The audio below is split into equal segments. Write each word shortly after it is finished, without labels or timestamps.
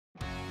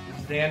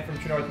Dan from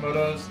True North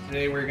Motos.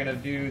 Today we're going to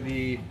do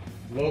the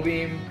low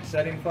beam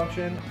setting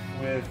function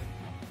with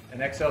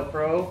an XL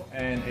Pro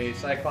and a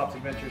Cyclops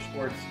Adventure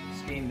Sports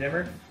Skene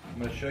dimmer. I'm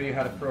going to show you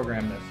how to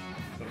program this.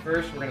 So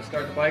first we're going to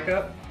start the bike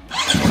up.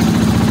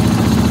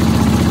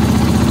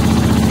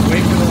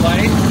 Wait for the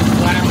light to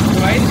flash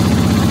twice.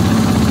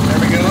 There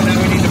we go. Now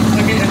we need to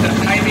flick it into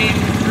high beam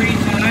 3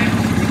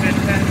 times within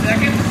 10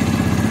 seconds.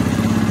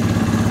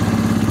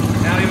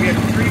 Now you'll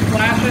get 3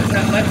 flashes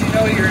that lets you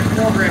know you're in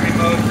programming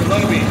mode for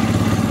low beam.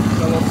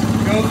 So we'll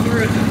go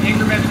through it to the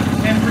increments of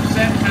 10%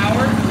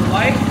 power to the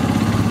light.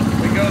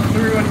 We go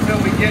through until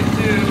we get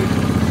to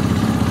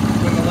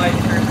when the light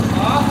turns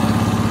off.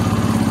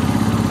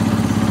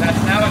 That's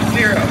now at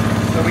 0.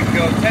 So we can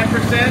go 10%, 20%,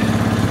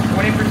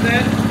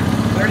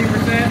 30%,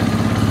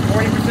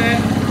 40%,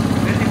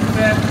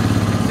 50%,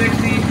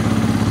 60,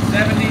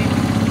 70,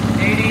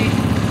 80,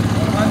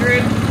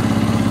 100.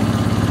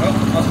 Oh,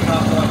 must have been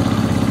off 1.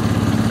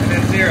 And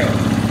then 0.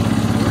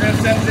 We're going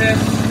to set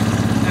this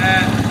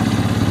at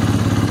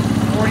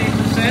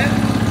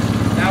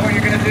 40%. Now what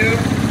you're going to do,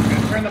 you're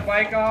going to turn the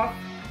bike off.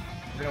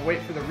 We're going to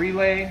wait for the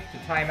relay to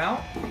time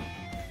out.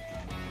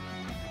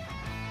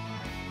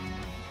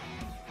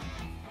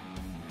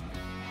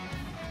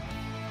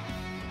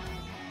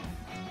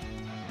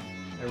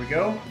 There we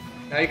go.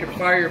 Now you can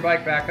fire your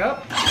bike back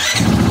up.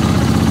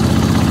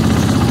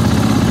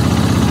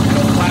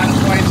 It'll flash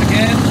twice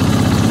again.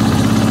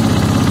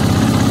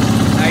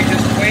 Now you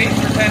just wait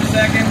for 10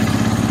 seconds.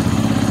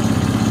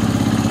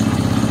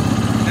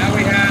 Now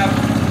we have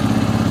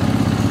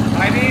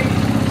high beam,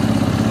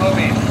 low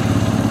beam.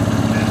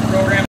 And it's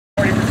programmed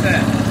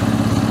 40%.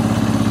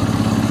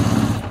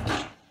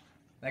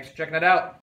 Thanks for checking it out.